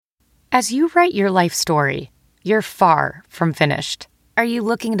As you write your life story, you're far from finished. Are you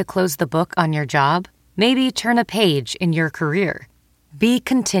looking to close the book on your job? Maybe turn a page in your career? Be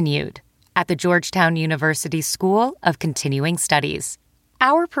continued at the Georgetown University School of Continuing Studies.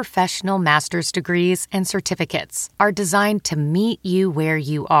 Our professional master's degrees and certificates are designed to meet you where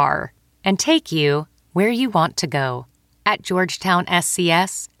you are and take you where you want to go. At Georgetown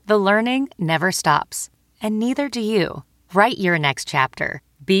SCS, the learning never stops, and neither do you. Write your next chapter.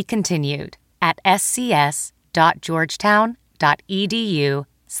 Be continued at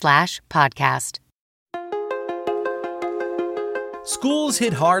scs.georgetown.edu/podcast. Schools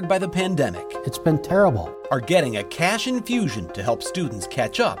hit hard by the pandemic It's been terrible. are getting a cash infusion to help students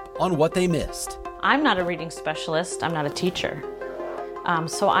catch up on what they missed. I'm not a reading specialist. I'm not a teacher.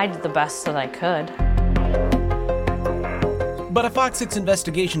 So I did the best that I could. But a Fox 6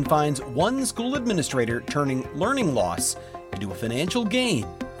 investigation finds one school administrator turning learning loss into a financial gain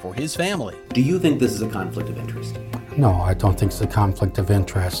for his family. Do you think this is a conflict of interest? No, I don't think it's a conflict of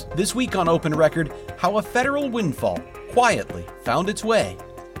interest. This week on Open Record, how a federal windfall quietly found its way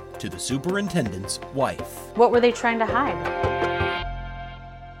to the superintendent's wife. What were they trying to hide?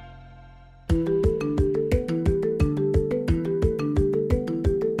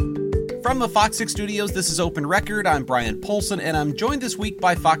 From the Fox 6 studios, this is Open Record. I'm Brian Polson, and I'm joined this week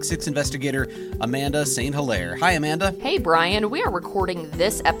by Fox 6 investigator Amanda St. Hilaire. Hi, Amanda. Hey, Brian. We are recording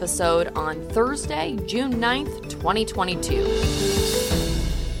this episode on Thursday, June 9th, 2022.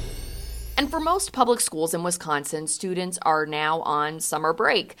 And for most public schools in Wisconsin, students are now on summer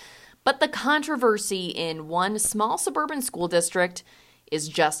break. But the controversy in one small suburban school district is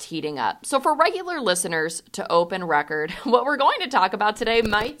just heating up. So for regular listeners to Open Record, what we're going to talk about today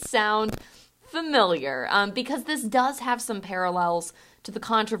might sound familiar because this does have some parallels to the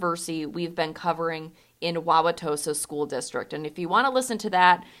controversy we've been covering in Wauwatosa School District. And if you want to listen to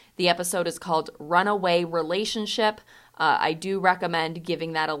that, the episode is called Runaway Relationship. I do recommend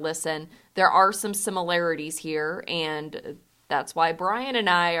giving that a listen. There are some similarities here, and that's why Brian and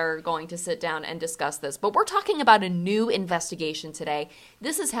I are going to sit down and discuss this. But we're talking about a new investigation today.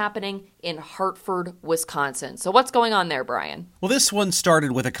 This is happening in Hartford, Wisconsin. So what's going on there, Brian? Well, this one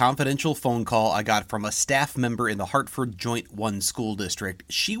started with a confidential phone call I got from a staff member in the Hartford Joint 1 School District.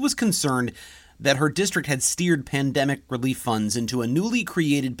 She was concerned that her district had steered pandemic relief funds into a newly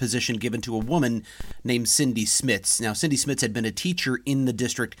created position given to a woman named Cindy Smits. Now, Cindy Smits had been a teacher in the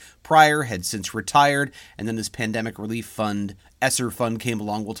district prior, had since retired, and then this pandemic relief fund, ESSER fund, came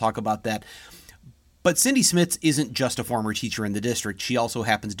along. We'll talk about that. But Cindy Smits isn't just a former teacher in the district. She also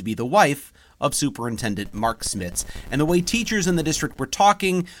happens to be the wife of Superintendent Mark Smits. And the way teachers in the district were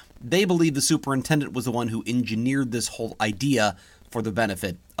talking, they believe the superintendent was the one who engineered this whole idea for the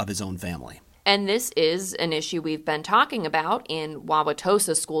benefit of his own family. And this is an issue we've been talking about in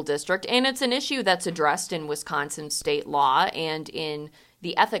Wauwatosa School District, and it's an issue that's addressed in Wisconsin state law and in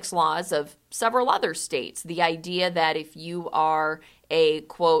the ethics laws of several other states. The idea that if you are a,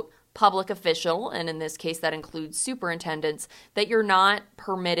 quote, public official, and in this case that includes superintendents, that you're not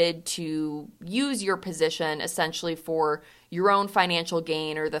permitted to use your position essentially for your own financial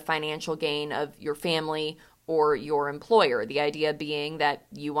gain or the financial gain of your family or your employer. The idea being that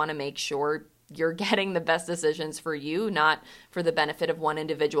you want to make sure you're getting the best decisions for you, not for the benefit of one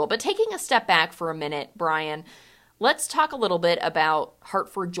individual. But taking a step back for a minute, Brian, let's talk a little bit about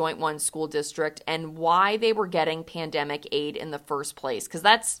Hartford Joint 1 School District and why they were getting pandemic aid in the first place, because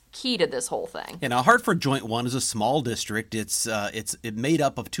that's key to this whole thing. Yeah, now Hartford Joint 1 is a small district. It's made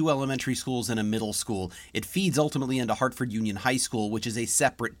up of 2 elementary schools and a middle school. It feeds ultimately into Hartford Union High School, which is a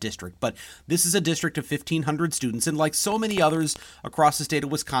separate district. But this is a district of 1,500 students, and like so many others across the state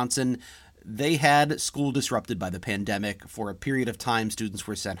of Wisconsin, they had school disrupted by the pandemic. For a period of time, students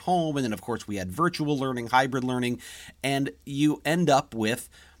were sent home, and then, of course, we had virtual learning, hybrid learning, and you end up with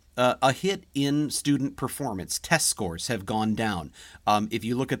a hit in student performance. Test scores have gone down. If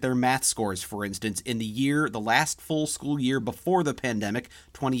you look at their math scores, for instance, in the last full school year before the pandemic,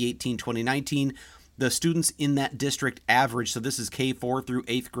 2018-2019, the students in that district averaged, so this is K4 through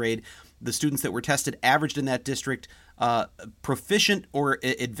 8th grade, the students that were tested averaged in that district proficient or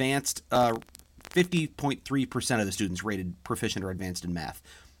advanced, 50.3% of the students rated proficient or advanced in math.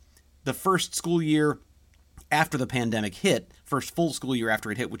 The first school year after the pandemic hit, first full school year after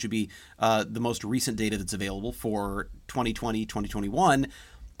it hit, which would be the most recent data that's available for 2020, 2021,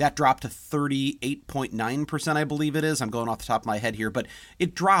 that dropped to 38.9%, I believe it is. I'm going off the top of my head here, but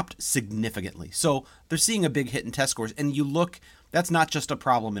it dropped significantly. So they're seeing a big hit in test scores. And you look, that's not just a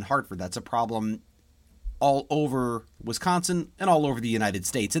problem in Hartford. That's a problem all over Wisconsin and all over the United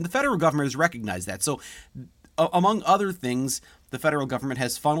States. And the federal government has recognized that. So among other things, the federal government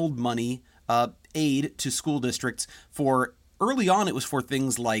has funneled money, aid to school districts for, early on it was for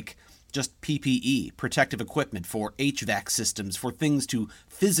things like just PPE, protective equipment, for HVAC systems, for things to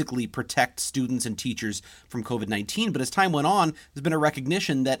physically protect students and teachers from COVID-19. But as time went on, there's been a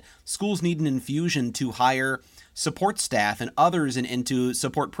recognition that schools need an infusion to hire support staff and others and to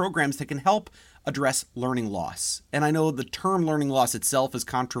support programs that can help address learning loss. And I know the term learning loss itself is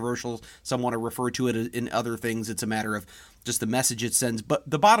controversial. Some want to refer to it in other things. It's a matter of just the message it sends. But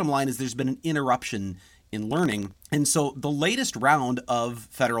the bottom line is there's been an interruption in learning. And so the latest round of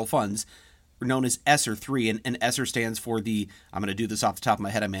federal funds, known as ESSER 3, and ESSER stands for I'm going to do this off the top of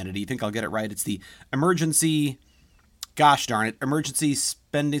my head, Amanda. Do you think I'll get it right? It's the Emergency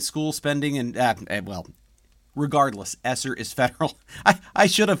School Spending, and regardless, ESSER is federal. I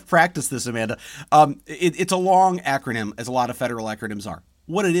should have practiced this, Amanda. It's a long acronym, as a lot of federal acronyms are.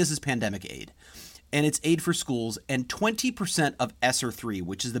 What it is pandemic aid. And it's aid for schools, and 20% of ESSER 3,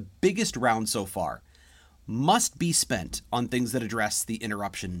 which is the biggest round so far, must be spent on things that address the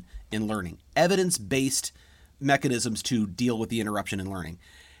interruption in learning, evidence-based mechanisms to deal with the interruption in learning.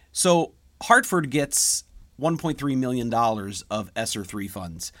 So Hartford gets $1.3 million of ESSER 3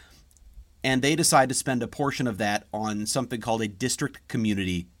 funds, and they decide to spend a portion of that on something called a district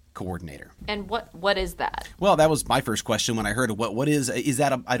community coordinator. And what is that? Well, that was my first question when I heard it. What is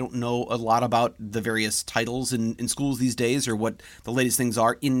that? I don't know a lot about the various titles in schools these days, or what the latest things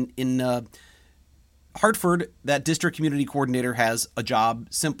are. In Hartford, that district community coordinator has a job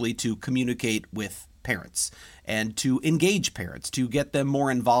simply to communicate with parents and to engage parents, to get them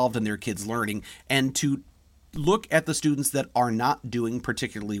more involved in their kids' learning, and to look at the students that are not doing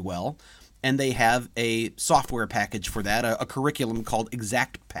particularly well. And they have a software package for that, a curriculum called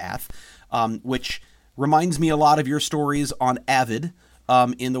ExactPath, which reminds me a lot of your stories on Avid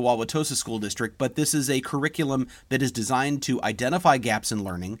in the Wauwatosa School District. But this is a curriculum that is designed to identify gaps in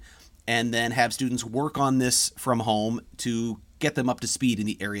learning and then have students work on this from home to get them up to speed in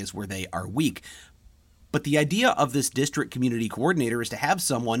the areas where they are weak. But the idea of this district community coordinator is to have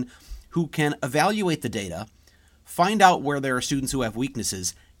someone who can evaluate the data, find out where there are students who have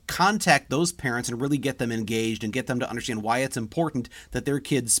weaknesses, contact those parents and really get them engaged and get them to understand why it's important that their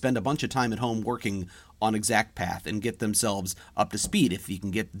kids spend a bunch of time at home working on ExactPath and get themselves up to speed. If you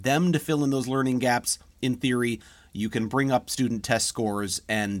can get them to fill in those learning gaps, in theory, you can bring up student test scores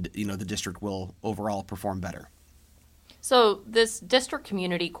and, the district will overall perform better. So this district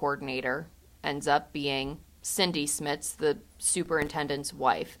community coordinator ends up being Cindy Smits, the superintendent's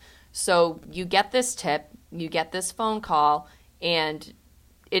wife. So you get this tip, you get this phone call, and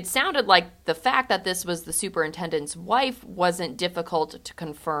it sounded like the fact that this was the superintendent's wife wasn't difficult to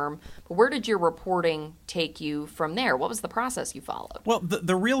confirm. But where did your reporting take you from there? What was the process you followed? Well,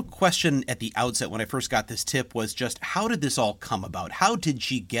 the real question at the outset when I first got this tip was just, how did this all come about? How did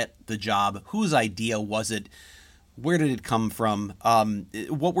she get the job? Whose idea was it? Where did it come from?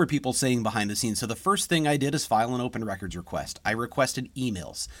 What were people saying behind the scenes? So the first thing I did is file an open records request. I requested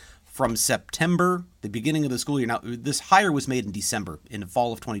emails from September, the beginning of the school year. Now, this hire was made in December, in the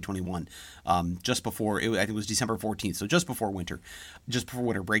fall of 2021, just before, I think it was December 14th, so just before winter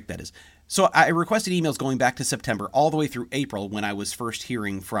break, that is. So I requested emails going back to September all the way through April, when I was first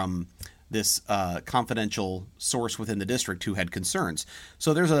hearing from this confidential source within the district who had concerns.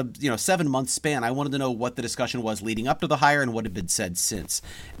 So there's a 7-month span. I wanted to know what the discussion was leading up to the hire and what had been said since.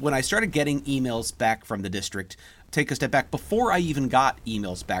 When I started getting emails back from the district, take a step back, before I even got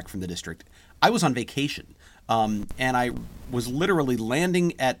emails back from the district, I was on vacation. And I was literally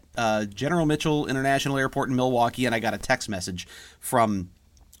landing at General Mitchell International Airport in Milwaukee, and I got a text message from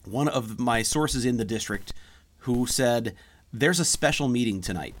one of my sources in the district who said, "There's a special meeting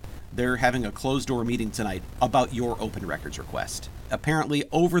tonight. They're having a closed-door meeting tonight about your open records request." Apparently,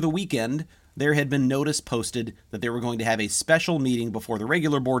 over the weekend, there had been notice posted that they were going to have a special meeting before the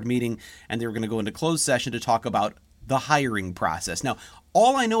regular board meeting, and they were going to go into closed session to talk about the hiring process. Now,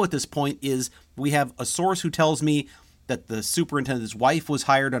 all I know at this point is we have a source who tells me that the superintendent's wife was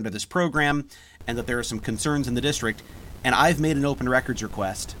hired under this program and that there are some concerns in the district, and I've made an open records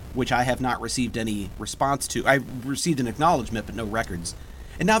request, which I have not received any response to. I received an acknowledgement, but no records.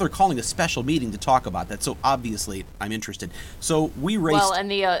 And now they're calling a special meeting to talk about that. So obviously, I'm interested. So we raced. Well, and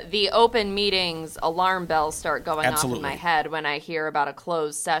the open meetings alarm bells start going Absolutely. off in my head when I hear about a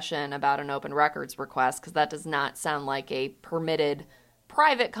closed session about an open records request, because that does not sound like a permitted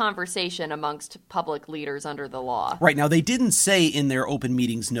private conversation amongst public leaders under the law. Right. Now, they didn't say in their open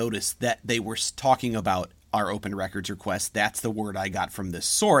meetings notice that they were talking about our open records request. That's the word I got from this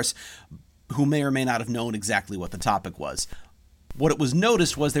source, who may or may not have known exactly what the topic was. What it was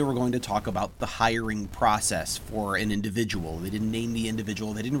noticed was they were going to talk about the hiring process for an individual. They didn't name the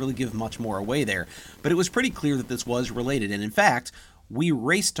individual. They didn't really give much more away there. But it was pretty clear that this was related. And in fact, we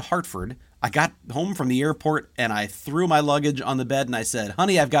raced to Hartford. I got home from the airport and I threw my luggage on the bed and I said,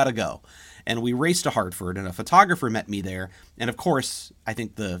 honey, I've got to go. And we raced to Hartford and a photographer met me there. And of course, I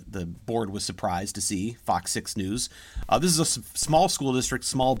think the board was surprised to see Fox 6 News. This is a small school district,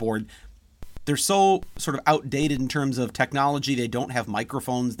 small board. They're so sort of outdated in terms of technology. They don't have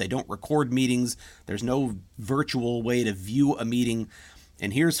microphones. They don't record meetings. There's no virtual way to view a meeting.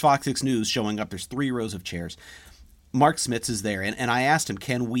 And here's Fox 6 News showing up. There's 3 rows of chairs. Mark Smits is there. And I asked him,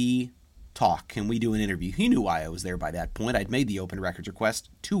 can we talk? Can we do an interview? He knew why I was there by that point. I'd made the open records request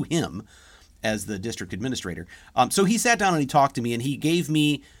to him as the district administrator. So he sat down and he talked to me and he gave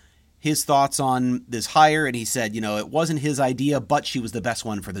me his thoughts on this hire. And he said, it wasn't his idea, but she was the best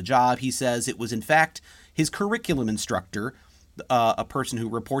one for the job. He says it was, in fact, his curriculum instructor, a person who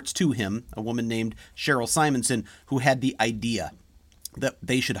reports to him, a woman named Cheryl Simonson, who had the idea that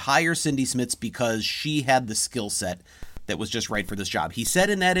they should hire Cindy Smits because she had the skill set that was just right for this job. He said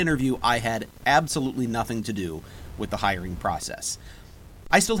in that interview, I had absolutely nothing to do with the hiring process.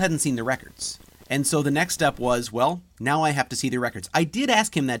 I still hadn't seen the records. And so the next step was, well, now I have to see the records. I did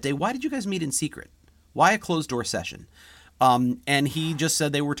ask him that day, why did you guys meet in secret? Why a closed door session? And he just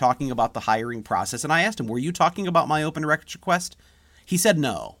said they were talking about the hiring process. And I asked him, were you talking about my open records request? He said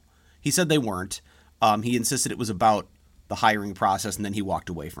no. He said they weren't. He insisted it was about the hiring process, and then he walked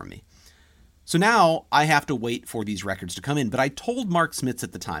away from me. So now I have to wait for these records to come in. But I told Mark Smits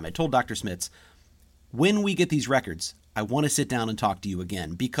at the time, I told Dr. Smits, when we get these records, I want to sit down and talk to you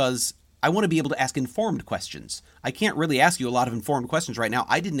again because I want to be able to ask informed questions. I can't really ask you a lot of informed questions right now.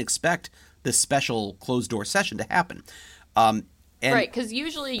 I didn't expect this special closed-door session to happen. Right, because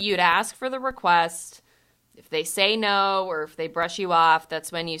usually you'd ask for the request. If they say no or if they brush you off,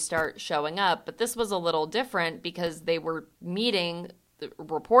 that's when you start showing up. But this was a little different because they were meeting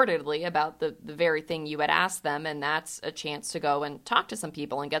reportedly about the very thing you had asked them, and that's a chance to go and talk to some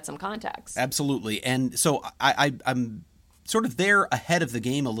people and get some context. Absolutely. And so I'm sort of there ahead of the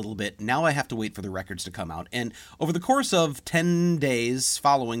game a little bit. Now I have to wait for the records to come out. And over the course of 10 days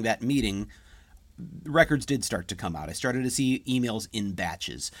following that meeting, records did start to come out. I started to see emails in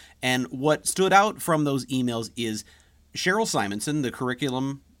batches. And what stood out from those emails is Cheryl Simonson, the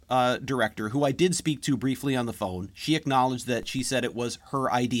curriculum director, who I did speak to briefly on the phone. She acknowledged that she said it was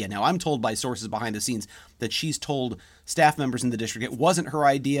her idea. Now, I'm told by sources behind the scenes that she's told staff members in the district it wasn't her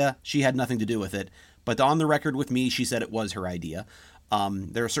idea. She had nothing to do with it. But on the record with me, she said it was her idea.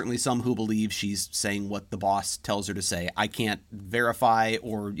 There are certainly some who believe she's saying what the boss tells her to say. I can't verify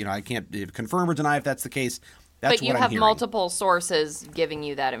or, I can't confirm or deny if that's the case. That's but you have multiple sources giving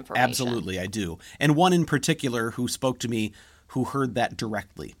you that information. Absolutely, I do. And one in particular who spoke to me who heard that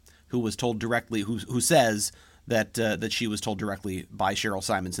directly, who was told directly, who says that she was told directly by Cheryl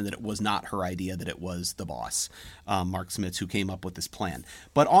Simonson that it was not her idea, that it was the boss, Mark Smits, who came up with this plan.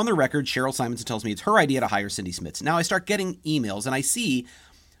 But on the record, Cheryl Simonson tells me it's her idea to hire Cindy Smits. Now I start getting emails, and I see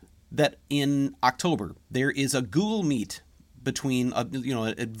that in October there is a Google Meet between a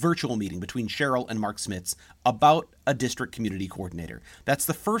virtual meeting between Cheryl and Mark Smits about a district community coordinator. That's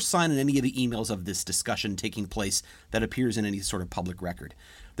the first sign in any of the emails of this discussion taking place that appears in any sort of public record.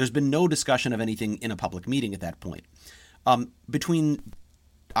 There's been no discussion of anything in a public meeting at that point. Between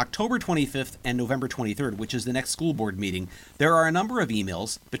October 25th and November 23rd, which is the next school board meeting, there are a number of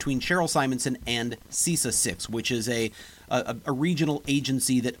emails between Cheryl Simonson and CESA 6, which is a regional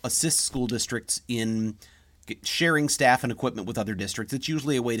agency that assists school districts in sharing staff and equipment with other districts. It's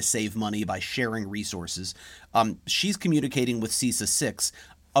usually a way to save money by sharing resources. She's communicating with CESA 6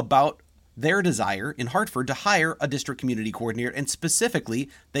 about their desire in Hartford to hire a district community coordinator, and specifically,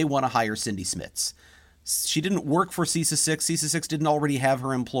 they want to hire Cindy Smits. She didn't work for CESA 6. CESA 6 didn't already have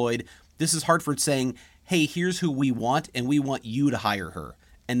her employed. This is Hartford saying, hey, here's who we want, and we want you to hire her.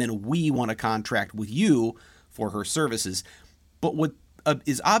 And then we want a contract with you for her services. But what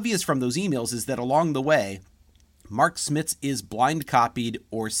is obvious from those emails is that along the way, Mark Smits is blind copied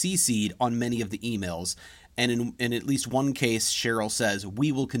or CC'd on many of the emails. And in at least one case, Cheryl says,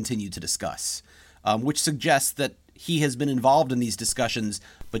 we will continue to discuss, which suggests that he has been involved in these discussions,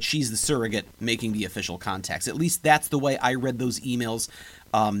 but she's the surrogate making the official contacts. At least that's the way I read those emails.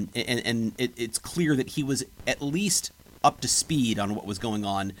 And it's clear that he was at least up to speed on what was going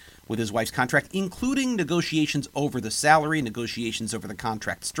on with his wife's contract, including negotiations over the salary, negotiations over the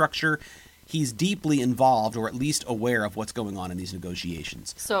contract structure. He's deeply involved, or at least aware of what's going on in these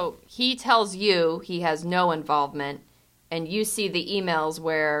negotiations. So he tells you he has no involvement. and you see the emails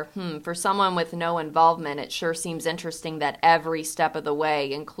where, for someone with no involvement, it sure seems interesting that every step of the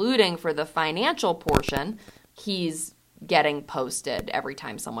way, including for the financial portion, he's getting posted every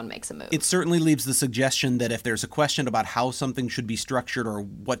time someone makes a move. It certainly leaves the suggestion that if there's a question about how something should be structured or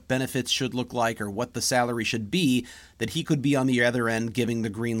what benefits should look like or what the salary should be, that he could be on the other end giving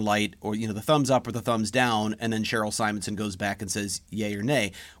the green light or, the thumbs up or the thumbs down, and then Cheryl Simonson goes back and says yay or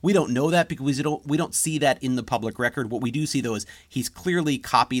nay. We don't know that because we don't see that in the public record. What we do see, though, is he's clearly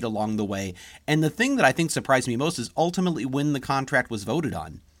copied along the way. And the thing that I think surprised me most is ultimately when the contract was voted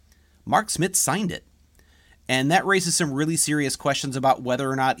on, Mark Smits signed it. And that raises some really serious questions about whether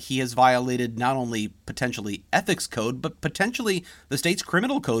or not he has violated not only potentially ethics code, but potentially the state's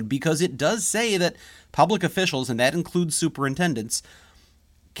criminal code, because it does say that public officials, and that includes superintendents,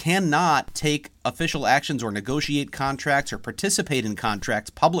 cannot take official actions or negotiate contracts or participate in contracts,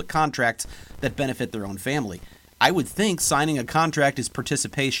 public contracts that benefit their own family. I would think signing a contract is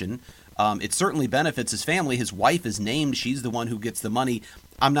participation. It certainly benefits his family. His wife is named. She's the one who gets the money.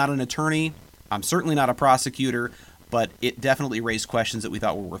 I'm not an attorney. I'm certainly not a prosecutor, but it definitely raised questions that we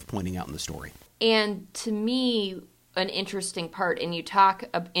thought were worth pointing out in the story. And to me, an interesting part, and you talk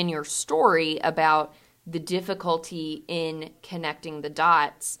in your story about the difficulty in connecting the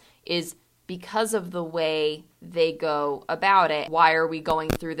dots, is because of the way they go about it. Why are we going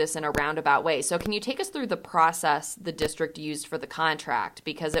through this in a roundabout way? So can you take us through the process the district used for the contract?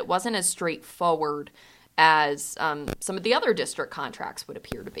 Because it wasn't as straightforward as some of the other district contracts would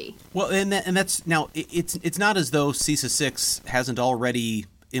appear to be. Well, and that's now it's not as though CESA 6 hasn't already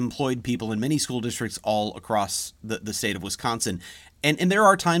employed people in many school districts all across the state of Wisconsin. And there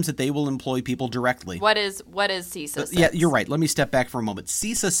are times that they will employ people directly. What is CESA 6? Yeah, you're right. Let me step back for a moment.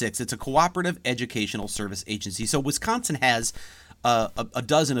 CESA 6, it's a cooperative educational service agency. So Wisconsin has a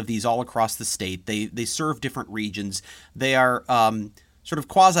dozen of these all across the state. They serve different regions. They are sort of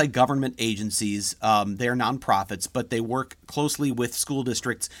quasi-government agencies. They are nonprofits, but they work closely with school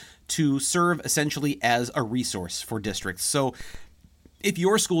districts to serve essentially as a resource for districts. So if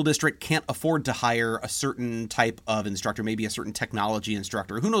your school district can't afford to hire a certain type of instructor, maybe a certain technology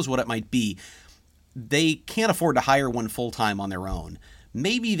instructor, who knows what it might be, they can't afford to hire one full-time on their own.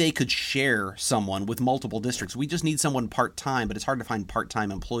 Maybe they could share someone with multiple districts. We just need someone part-time, but it's hard to find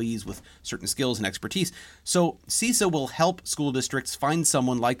part-time employees with certain skills and expertise. So CESA will help school districts find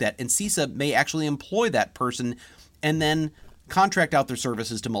someone like that, and CESA may actually employ that person and then contract out their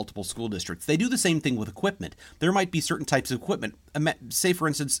services to multiple school districts. They do the same thing with equipment. There might be certain types of equipment. Say, for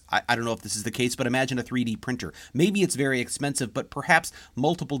instance, I don't know if this is the case, but imagine a 3D printer. Maybe it's very expensive, but perhaps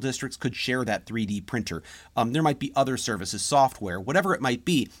multiple districts could share that 3D printer. There might be other services, software, whatever it might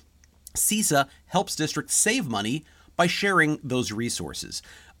be. CESA helps districts save money by sharing those resources.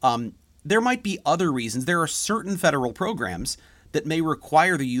 There might be other reasons. There are certain federal programs that may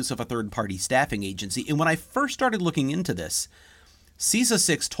require the use of a third-party staffing agency. And when I first started looking into this, CESA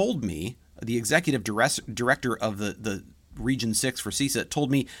 6 told me, the executive director of the Region 6 for CESA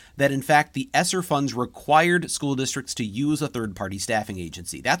told me that, in fact, the ESSER funds required school districts to use a third-party staffing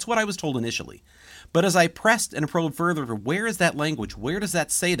agency. That's what I was told initially. But as I pressed and probed further, where is that language? Where does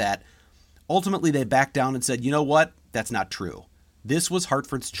that say that? Ultimately, they backed down and said, you know what? That's not true. This was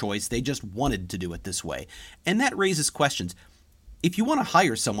Hartford's choice. They just wanted to do it this way. And that raises questions. If you want to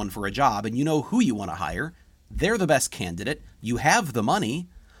hire someone for a job and you know who you want to hire, they're the best candidate, you have the money,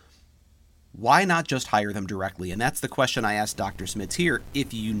 why not just hire them directly? And that's the question I asked Dr. Smits here.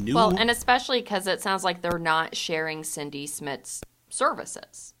 If you knew... Well, and especially because it sounds like they're not sharing Cindy Smits'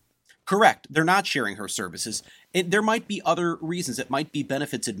 services. Correct. They're not sharing her services. There might be other reasons. It might be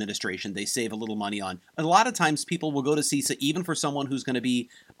benefits administration they save a little money on. A lot of times people will go to CESA even for someone who's going to be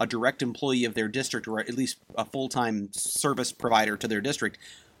a direct employee of their district or at least a full-time service provider to their district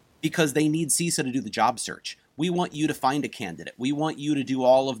because they need CESA to do the job search. We want you to find a candidate. We want you to do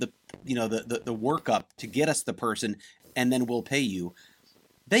all of the workup to get us the person, and then we'll pay you.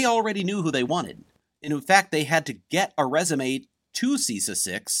 They already knew who they wanted. And in fact, they had to get a resume to CESA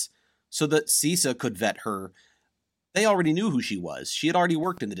 6 so that CESA could vet her. They already knew who she was. She had already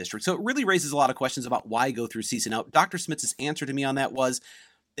worked in the district. So it really raises a lot of questions about why go through CESA. Now, Dr. Smits' answer to me on that was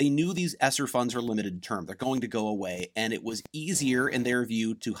they knew these ESSER funds are limited term. They're going to go away. And it was easier, in their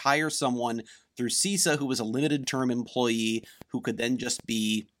view, to hire someone through CESA who was a limited term employee who could then just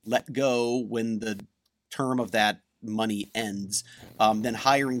be let go when the term of that money ends, than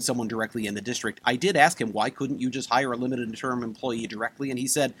hiring someone directly in the district. I did ask him, why couldn't you just hire a limited term employee directly? And he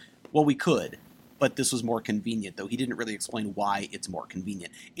said, well, we could, but this was more convenient, though he didn't really explain why it's more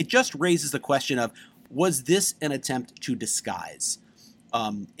convenient. It just raises the question of, was this an attempt to disguise?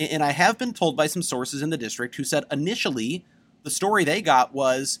 And I have been told by some sources in the district who said initially the story they got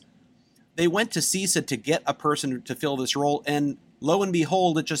was they went to CISA to get a person to fill this role, and lo and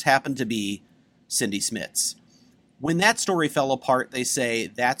behold, it just happened to be Cindy Smits. When that story fell apart, they say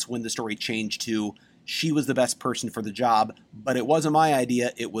that's when the story changed to she was the best person for the job, but it wasn't my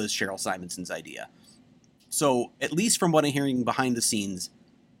idea, it was Cheryl Simonson's idea. So at least from what I'm hearing behind the scenes,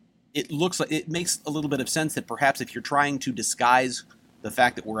 it looks like it makes a little bit of sense that perhaps if you're trying to disguise the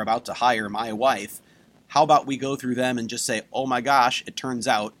fact that we're about to hire my wife, how about we go through them and just say, oh my gosh, it turns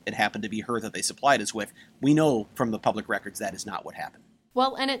out it happened to be her that they supplied us with. We know from the public records that is not what happened.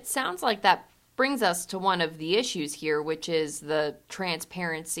 Well, and it sounds like that brings us to one of the issues here, which is the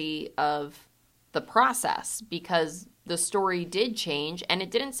transparency of the process, because the story did change and it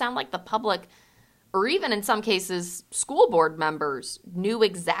didn't sound like the public, or even in some cases, school board members knew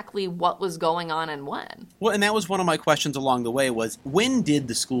exactly what was going on and when. Well, and that was one of my questions along the way was, when did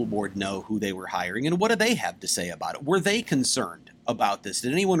the school board know who they were hiring and what did they have to say about it? Were they concerned about this?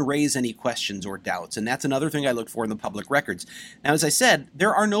 Did anyone raise any questions or doubts? And that's another thing I looked for in the public records. Now, as I said,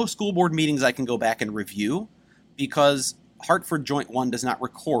 there are no school board meetings I can go back and review because Hartford Joint 1 does not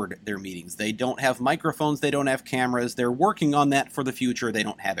record their meetings. They don't have microphones. They don't have cameras. They're working on that for the future. They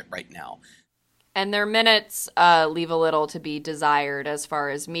don't have it right now. And their minutes leave a little to be desired as far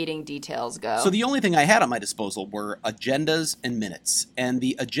as meeting details go. So the only thing I had at my disposal were agendas and minutes. And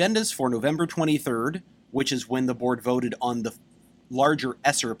the agendas for November 23rd, which is when the board voted on the larger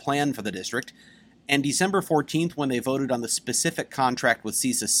ESSER plan for the district, and December 14th, when they voted on the specific contract with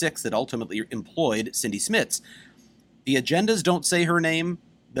CISA 6 that ultimately employed Cindy Smits. The agendas don't say her name.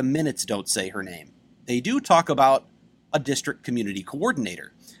 The minutes don't say her name. They do talk about a district community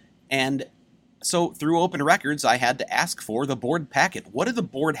coordinator. And so through open records, I had to ask for the board packet. What did the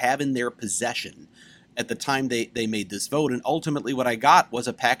board have in their possession at the time they made this vote? And ultimately what I got was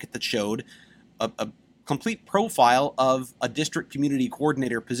a packet that showed a complete profile of a district community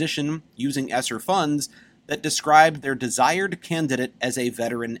coordinator position using ESSER funds that described their desired candidate as a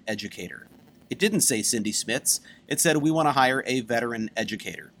veteran educator. It didn't say Cindy Smits. It said we want to hire a veteran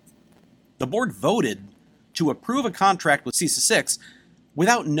educator. The board voted to approve a contract with CISA 6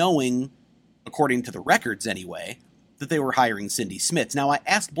 without knowing, according to the records anyway, that they were hiring Cindy Smits. Now, I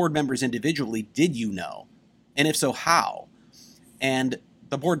asked board members individually, did you know? And if so, how? And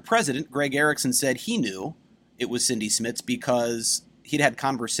the board president, Greg Erickson, said he knew it was Cindy Smits because he'd had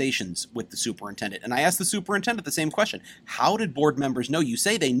conversations with the superintendent. And I asked the superintendent the same question. How did board members know? You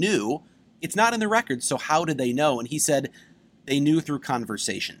say they knew. It's not in the records, so how did they know? And he said they knew through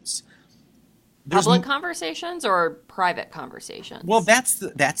conversations. Public conversations or private conversations? Well, that's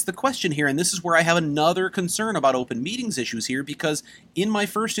the question here, and this is where I have another concern about open meetings issues here, because in my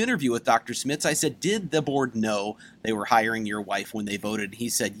first interview with Dr. Smits, I said, did the board know they were hiring your wife when they voted? He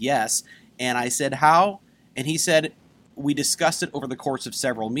said, yes. And I said, how? And he said, we discussed it over the course of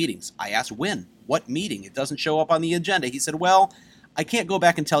several meetings. I asked, when? What meeting? It doesn't show up on the agenda. He said, well, I can't go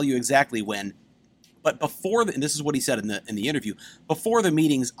back and tell you exactly when, but before, and this is what he said in the interview, before the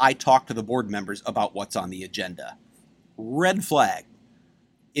meetings, I talked to the board members about what's on the agenda. Red flag.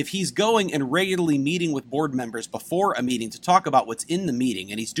 If he's going and regularly meeting with board members before a meeting to talk about what's in the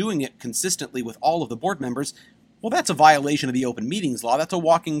meeting, and he's doing it consistently with all of the board members, well, that's a violation of the open meetings law. That's a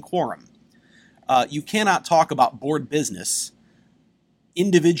walking quorum. You cannot talk about board business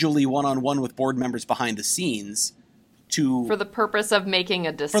individually one-on-one with board members behind the scenes for the purpose of making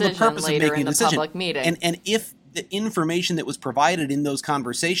a decision later in the public meeting. And if the information that was provided in those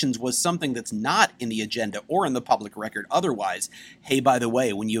conversations was something that's not in the agenda or in the public record otherwise, hey, by the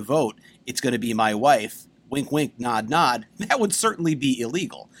way, when you vote, it's going to be my wife, wink, wink, nod, nod, that would certainly be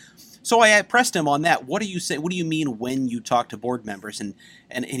illegal. So I pressed him on that. What do you say? What do you mean when you talk to board members?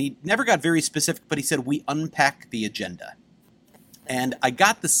 And he never got very specific, but he said, we unpack the agenda. And I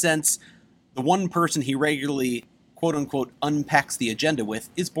got the sense the one person he regularly quote-unquote unpacks the agenda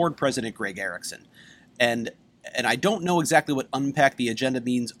with is board president Greg Erickson. And I don't know exactly what unpack the agenda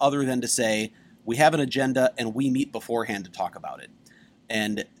means other than to say we have an agenda and we meet beforehand to talk about it.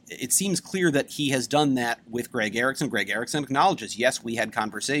 And it seems clear that he has done that with Greg Erickson. Greg Erickson acknowledges, yes, we had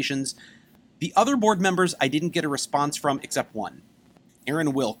conversations. The other board members I didn't get a response from except one.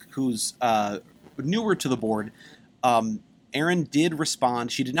 Erin Wilk, who's newer to the board. Erin did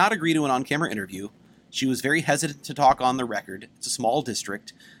respond. She did not agree to an on-camera interview. She was very hesitant to talk on the record. It's a small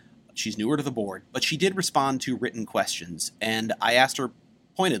district. She's newer to the board, but she did respond to written questions. And I asked her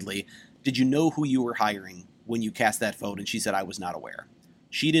pointedly, did you know who you were hiring when you cast that vote? And she said, I was not aware.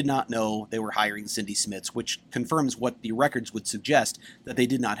 She did not know they were hiring Cindy Smits, which confirms what the records would suggest, that they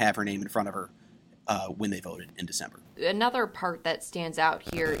did not have her name in front of her when they voted in December. Another part that stands out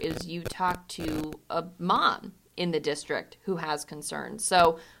here is you talk to a mom in the district who has concerns.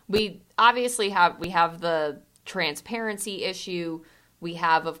 So we obviously have the transparency issue. We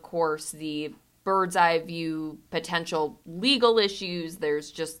have, of course, the bird's eye view potential legal issues.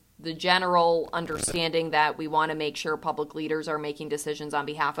 There's just the general understanding that we want to make sure public leaders are making decisions on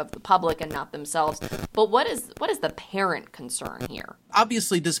behalf of the public and not themselves. But what is the parent concern here?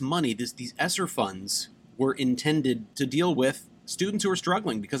 Obviously, this money, these ESSER funds, were intended to deal with students who are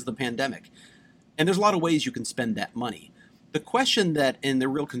struggling because of the pandemic. And there's a lot of ways you can spend that money. The question that, and the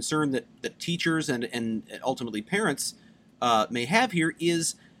real concern that teachers and ultimately parents may have here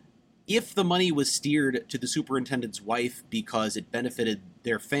is, if the money was steered to the superintendent's wife because it benefited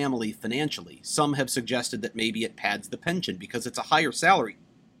their family financially, some have suggested that maybe it pads the pension because it's a higher salary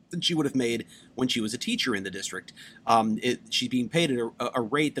than she would have made when she was a teacher in the district. She's being paid at a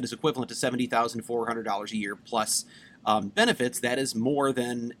rate that is equivalent to $70,400 a year plus benefits. That is more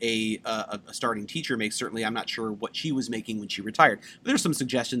than a starting teacher makes. Certainly, I'm not sure what she was making when she retired. But there's some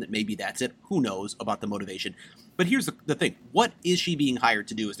suggestion that maybe that's it. Who knows about the motivation? But here's the thing. What is she being hired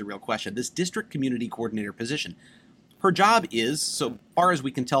to do is the real question. This district community coordinator position. Her job is, so far as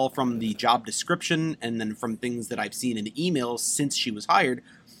we can tell from the job description and then from things that I've seen in the emails since she was hired,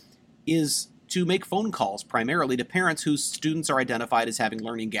 is to make phone calls primarily to parents whose students are identified as having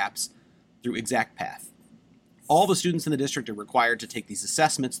learning gaps through ExactPath. All the students in the district are required to take these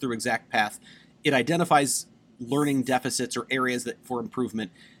assessments through ExactPath. It identifies learning deficits or areas for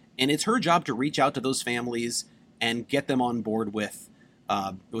improvement, and it's her job to reach out to those families and get them on board with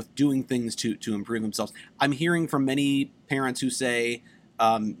doing things to improve themselves. I'm hearing from many parents who say,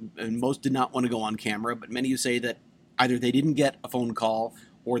 and most did not want to go on camera, but many who say that either they didn't get a phone call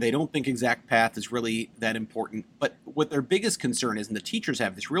or they don't think ExactPath is really that important. But what their biggest concern is, and the teachers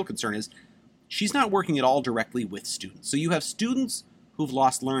have this real concern, is she's not working at all directly with students. So you have students who've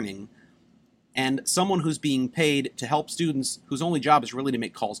lost learning and someone who's being paid to help students whose only job is really to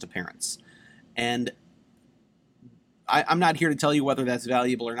make calls to parents. And I'm not here to tell you whether that's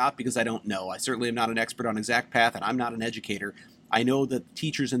valuable or not because I don't know. I certainly am not an expert on ExactPath, and I'm not an educator. I know that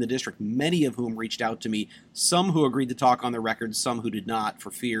teachers in the district, many of whom reached out to me, some who agreed to talk on the record, some who did not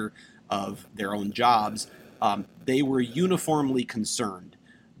for fear of their own jobs, they were uniformly concerned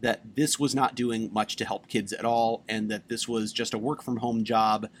that this was not doing much to help kids at all, and that this was just a work-from-home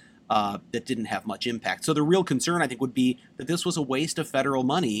job that didn't have much impact. So the real concern, I think, would be that this was a waste of federal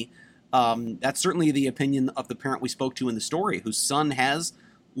money. That's certainly the opinion of the parent we spoke to in the story, whose son has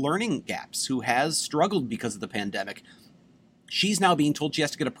learning gaps, who has struggled because of the pandemic. She's now being told she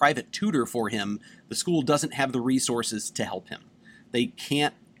has to get a private tutor for him. The school doesn't have the resources to help him. They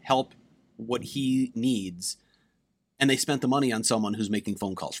can't help what he needs. And they spent the money on someone who's making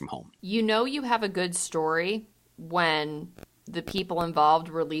phone calls from home. You know you have a good story when the people involved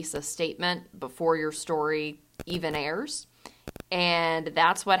release a statement before your story even airs. And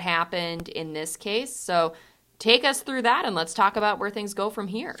that's what happened in this case. So take us through that and let's talk about where things go from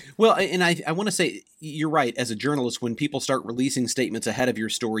here. Well, and I want to say, you're right. As a journalist, when people start releasing statements ahead of your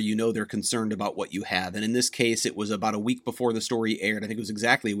story, you know they're concerned about what you have. And in this case, it was about a week before the story aired. I think it was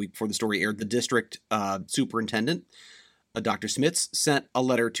exactly a week before the story aired. The district superintendent, Dr. Smits, sent a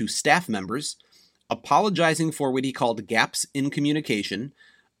letter to staff members apologizing for what he called gaps in communication,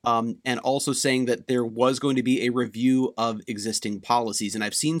 and also saying that there was going to be a review of existing policies. And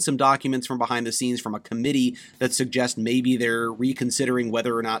I've seen some documents from behind the scenes from a committee that suggest maybe they're reconsidering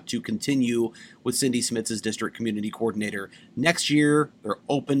whether or not to continue with Cindy Smits as district community coordinator. Next year, they're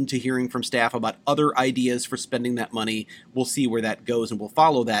open to hearing from staff about other ideas for spending that money. We'll see where that goes, and we'll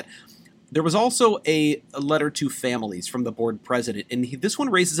follow that. There was also a letter to families from the board president, and this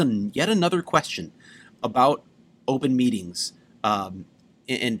one raises yet another question about open meetings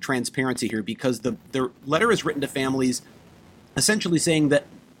and transparency here, because the letter is written to families essentially saying that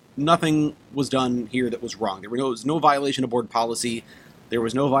nothing was done here that was wrong. There was no violation of board policy. There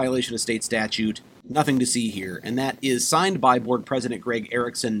was no violation of state statute. Nothing to see here. And that is signed by board president Greg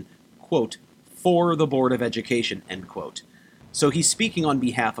Erickson, quote, for the Board of Education, end quote. So he's speaking on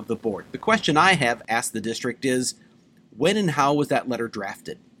behalf of the board. The question I have asked the district is, when and how was that letter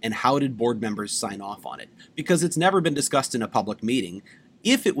drafted? And how did board members sign off on it? Because it's never been discussed in a public meeting.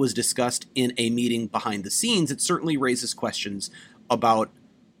 If it was discussed in a meeting behind the scenes, it certainly raises questions about,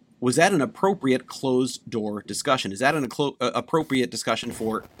 was that an appropriate closed-door discussion? Is that an appropriate discussion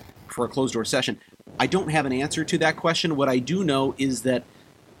for a closed-door session? I don't have an answer to that question. What I do know is that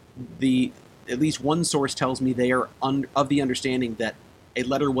at least one source tells me they are of the understanding that a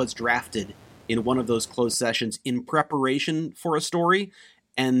letter was drafted in one of those closed sessions in preparation for a story,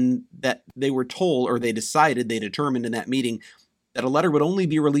 and that they were told, or they determined in that meeting, that a letter would only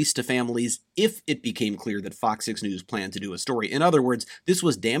be released to families if it became clear that Fox 6 News planned to do a story. In other words, this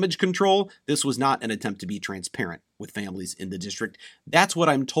was damage control. This was not an attempt to be transparent with families in the district. That's what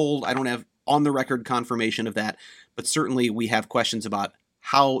I'm told. I don't have on-the-record confirmation of that, but certainly we have questions about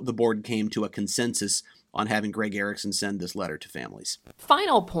how the board came to a consensus on having Greg Erickson send this letter to families.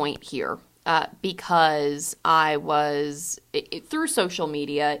 Final point here, because I was, through social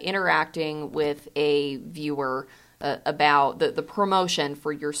media, interacting with a viewer about the promotion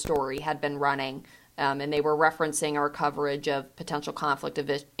for your story had been running, and they were referencing our coverage of potential conflict of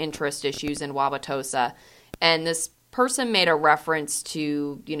interest issues in Wauwatosa. And this person made a reference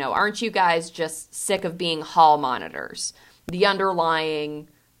to, aren't you guys just sick of being hall monitors? The underlying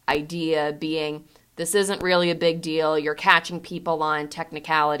idea being, this isn't really a big deal. You're catching people on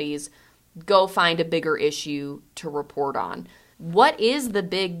technicalities. Go find a bigger issue to report on. What is the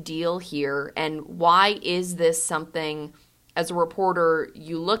big deal here, and why is this something, as a reporter,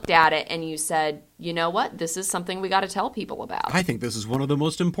 you looked at it and you said, you know what, this is something we got to tell people about? I think this is one of the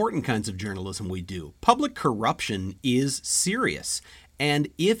most important kinds of journalism we do. Public corruption is serious. And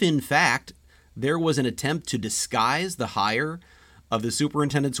if, in fact, there was an attempt to disguise the hire of the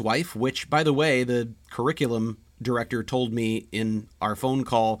superintendent's wife, which, by the way, the curriculum director told me in our phone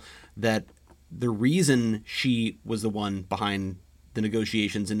call that the reason she was the one behind the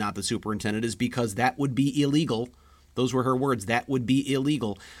negotiations and not the superintendent is because that would be illegal. Those were her words. That would be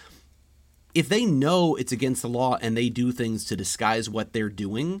illegal. If they know it's against the law and they do things to disguise what they're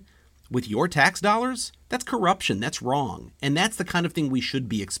doing with your tax dollars, that's corruption. That's wrong. And that's the kind of thing we should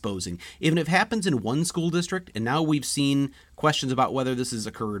be exposing. Even if it happens in one school district, and now we've seen questions about whether this has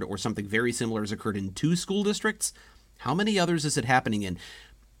occurred or something very similar has occurred in 2 school districts, how many others is it happening in?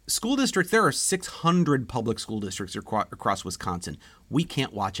 School districts, there are 600 public school districts across Wisconsin. We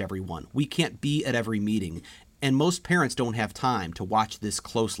can't watch every one. We can't be at every meeting. And most parents don't have time to watch this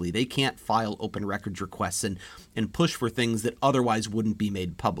closely. They can't file open records requests and push for things that otherwise wouldn't be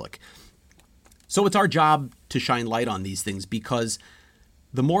made public. So it's our job to shine light on these things, because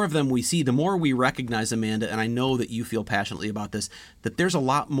the more of them we see, the more we recognize, Amanda, and I know that you feel passionately about this, that there's a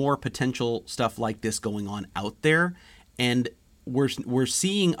lot more potential stuff like this going on out there. And we're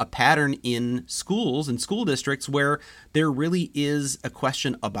seeing a pattern in schools and school districts where there really is a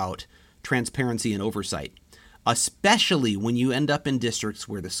question about transparency and oversight, especially when you end up in districts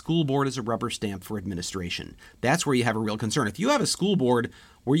where the school board is a rubber stamp for administration. That's where you have a real concern. If you have a school board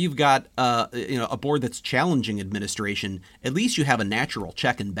where you've got a board that's challenging administration, at least you have a natural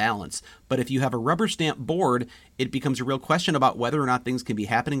check and balance. But if you have a rubber stamp board, it becomes a real question about whether or not things can be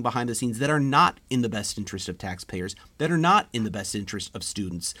happening behind the scenes that are not in the best interest of taxpayers, that are not in the best interest of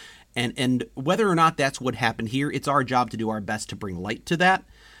students. And whether or not that's what happened here, it's our job to do our best to bring light to that.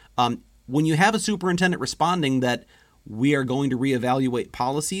 When you have a superintendent responding that we are going to reevaluate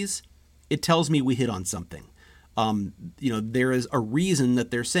policies, it tells me we hit on something. There is a reason that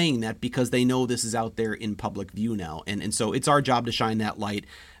they're saying that, because they know this is out there in public view now. And so it's our job to shine that light.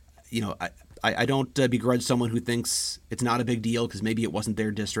 I don't begrudge someone who thinks it's not a big deal because maybe it wasn't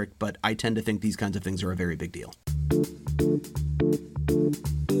their district, but I tend to think these kinds of things are a very big deal.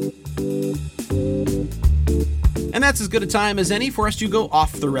 And that's as good a time as any for us to go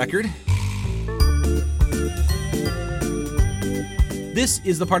off the record. This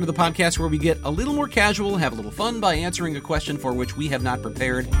is the part of the podcast where we get a little more casual, have a little fun by answering a question for which we have not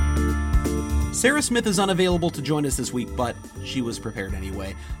prepared. Sarah Smith is unavailable to join us this week, but she was prepared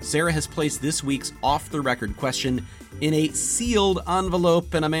anyway. Sarah has placed this week's off-the-record question in a sealed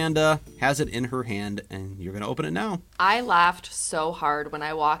envelope, and Amanda has it in her hand, and you're going to open it now. I laughed so hard when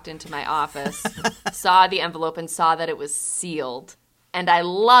I walked into my office, saw the envelope, and saw that it was sealed. And I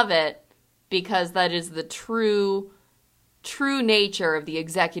love it because that is the true nature of the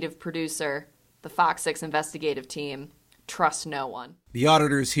executive producer, the Fox 6 investigative team. Trust no one. The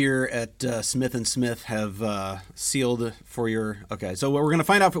auditors here at Smith & Smith have sealed for your... Okay, so we're going to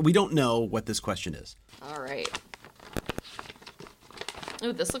find out. We don't know what this question is. All right.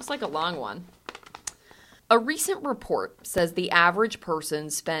 Ooh, this looks like a long one. A recent report says the average person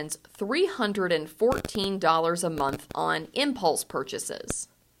spends $314 a month on impulse purchases.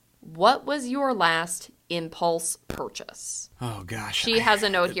 What was your last impulse purchase? Oh, gosh. She has a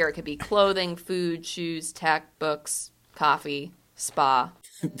note here. It could be clothing, food, shoes, tech, books, coffee, spa.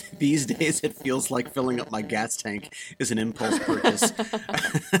 These days, it feels like filling up my gas tank is an impulse purchase.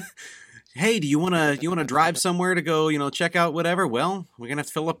 Hey, do you want to drive somewhere to go, check out whatever? Well, we're going to have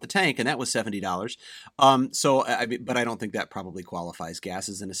to fill up the tank, and that was $70. But I don't think that probably qualifies. Gas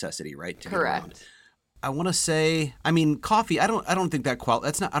is a necessity, right? Correct. I want to say, I mean, coffee. I don't think that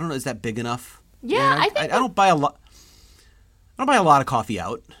that's not. I don't know. Is that big enough? Yeah, I think I don't buy a lot. I don't buy a lot of coffee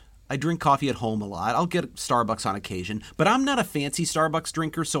out. I drink coffee at home a lot. I'll get Starbucks on occasion, but I'm not a fancy Starbucks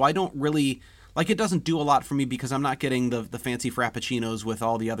drinker, so I don't really like. It doesn't do a lot for me because I'm not getting the fancy frappuccinos with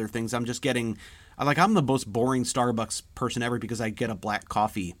all the other things. I'm just getting, I'm the most boring Starbucks person ever because I get a black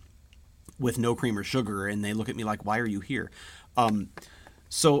coffee with no cream or sugar, and they look at me like, "Why are you here?"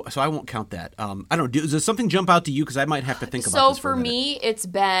 So I won't count that. I don't know. Does something jump out to you? Because I might have to think about this for a minute. Me, it's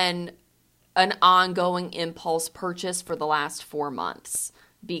been an ongoing impulse purchase for the last 4 months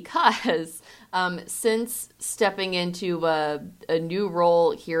because since stepping into a new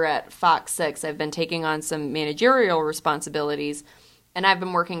role here at Fox 6, I've been taking on some managerial responsibilities, and I've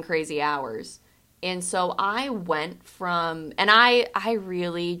been working crazy hours. And so I went from, and I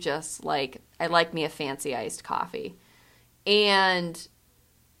really just I like me a fancy iced coffee. And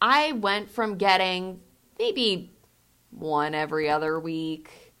I went from getting maybe one every other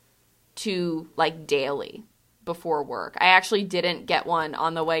week to daily before work. I actually didn't get one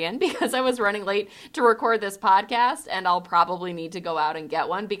on the way in because I was running late to record this podcast, and I'll probably need to go out and get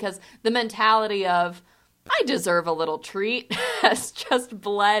one because the mentality of I deserve a little treat has just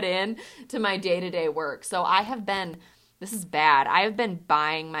bled in to my day-to-day work. So this is bad, I have been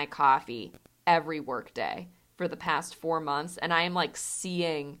buying my coffee every work day for the past 4 months, and I am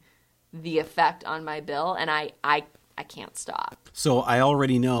seeing the effect on my bill, and I can't stop. So I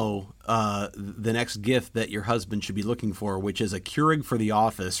already know the next gift that your husband should be looking for, which is a Keurig for the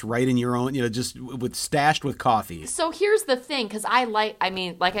office, right in your own, just stashed with coffee. So here's the thing, because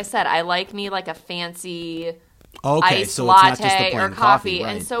like I said, I like me a fancy iced latte or coffee.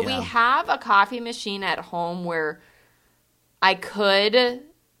 Right, and so we have a coffee machine at home where I could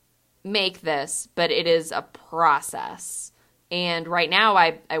make this, but it is a process. And right now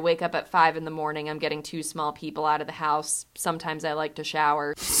I wake up at 5 a.m. I'm getting 2 small people out of the house. Sometimes I like to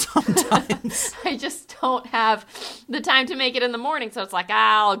shower. Sometimes. I just don't have the time to make it in the morning. So it's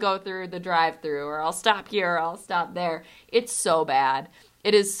I'll go through the drive-through, or I'll stop here, or I'll stop there. It's so bad.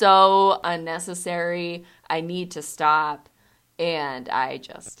 It is so unnecessary. I need to stop. And I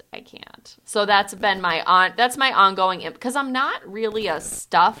can't. So that's been my ongoing, because I'm not really a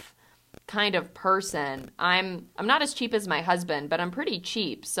stuff kind of person. I'm not as cheap as my husband, but I'm pretty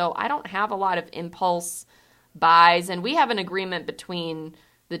cheap. So I don't have a lot of impulse buys, and we have an agreement between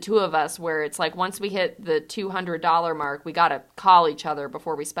the two of us where it's once we hit the $200 mark, we got to call each other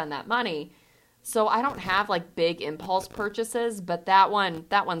before we spend that money. So I don't have big impulse purchases, but that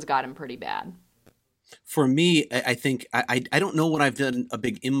one's gotten pretty bad. For me, I think I don't know when I've done a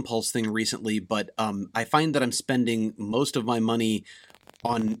big impulse thing recently, but I find that I'm spending most of my money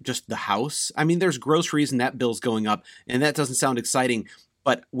on just the house. I mean, there's groceries and that bill's going up, and that doesn't sound exciting,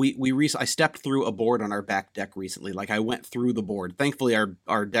 but I stepped through a board on our back deck recently. I went through the board. Thankfully,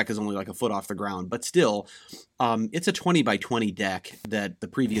 our deck is only a foot off the ground, but still, it's a 20 by 20 deck that the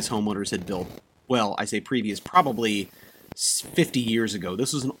previous homeowners had built. Well, I say previous, probably 50 years ago.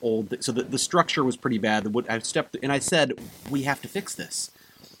 This was an old, so the structure was pretty bad. I stepped and I said, we have to fix this.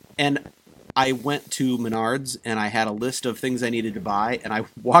 And I went to Menards and I had a list of things I needed to buy, and I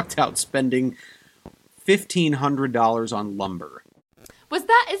walked out spending $1,500 on lumber. Is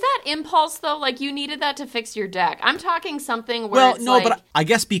that impulse though? You needed that to fix your deck. I'm talking something where but I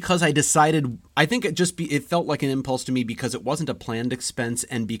guess because I decided, I think it felt like an impulse to me because it wasn't a planned expense,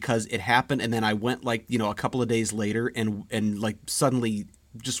 and because it happened, and then I went a couple of days later and suddenly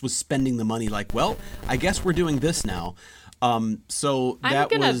just was spending the money well, I guess we're doing this now. So I'm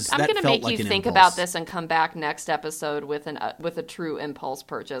gonna make you think about this and come back next episode with a true impulse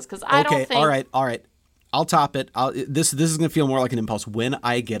purchase, because I don't think. All right. I'll top it. This is gonna feel more like an impulse. When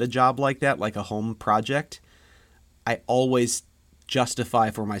I get a job like that, like a home project, I always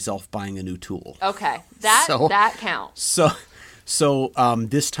justify for myself buying a new tool. Okay, that counts. So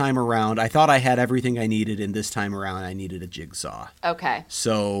this time around, I thought I had everything I needed, and this time around, I needed a jigsaw. Okay.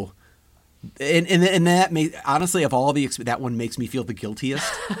 So. And that honestly, of all that one makes me feel the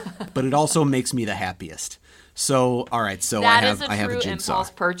guiltiest, but it also makes me the happiest. So, all right. So I have a jigsaw. That is a true impulse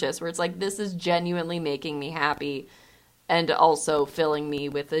purchase where it's this is genuinely making me happy, and also filling me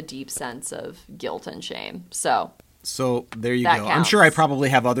with a deep sense of guilt and shame. So there you go. Counts. I'm sure I probably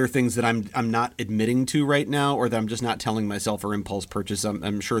have other things that I'm not admitting to right now, or that I'm just not telling myself are impulse purchase.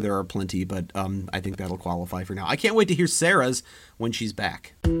 I'm sure there are plenty, but I think that'll qualify for now. I can't wait to hear Sarah's when she's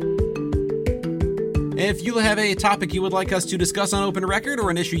back. If you have a topic you would like us to discuss on Open Record, or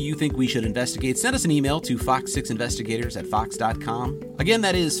an issue you think we should investigate, send us an email to fox6investigators@fox.com. Again,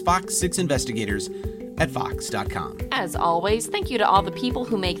 that is fox6investigators at Vox.com. As always, thank you to all the people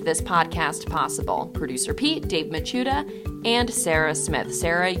who make this podcast possible. Producer Pete, Dave Machuda, and Sarah Smith.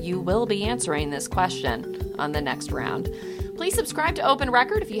 Sarah, you will be answering this question on the next round. Please subscribe to Open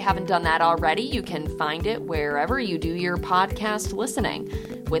Record if you haven't done that already. You can find it wherever you do your podcast listening.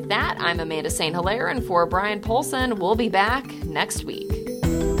 With that, I'm Amanda St. Hilaire, and for Brian Polson, we'll be back next week.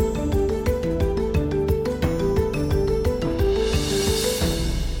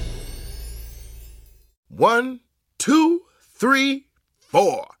 One, 2, 3,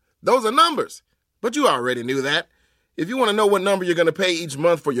 4. Those are numbers. But you already knew that. If you want to know what number you're going to pay each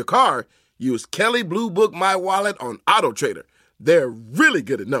month for your car, use Kelley Blue Book My Wallet on AutoTrader. They're really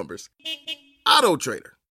good at numbers. AutoTrader.